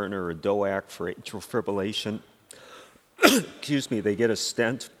warfarin or a DOAC for atrial fibrillation. Excuse me, they get a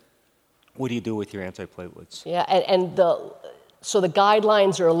stent. What do you do with your antiplatelets? Yeah, so the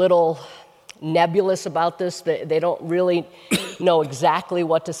guidelines are a little nebulous about this. They don't really know exactly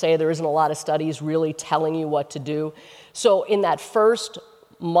what to say. There isn't a lot of studies really telling you what to do. So in that first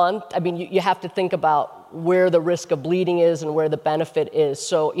month, I mean, you have to think about where the risk of bleeding is and where the benefit is.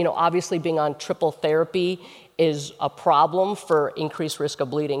 So, obviously being on triple therapy is a problem for increased risk of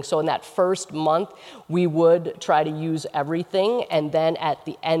bleeding. So in that first month, we would try to use everything, and then at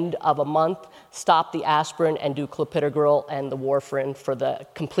the end of a month, stop the aspirin and do clopidogrel and the warfarin for the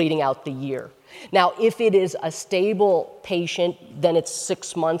completing out the year. Now, if it is a stable patient, then it's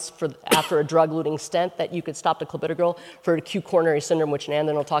 6 months after a drug-eluting stent that you could stop the clopidogrel. For acute coronary syndrome, which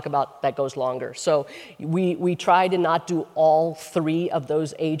Nandan will talk about, that goes longer. So we try to not do all 3 of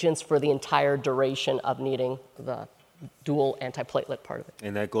those agents for the entire duration of needing the dual antiplatelet part of it.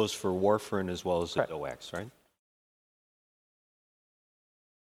 And that goes for warfarin as well as the DOACs, right?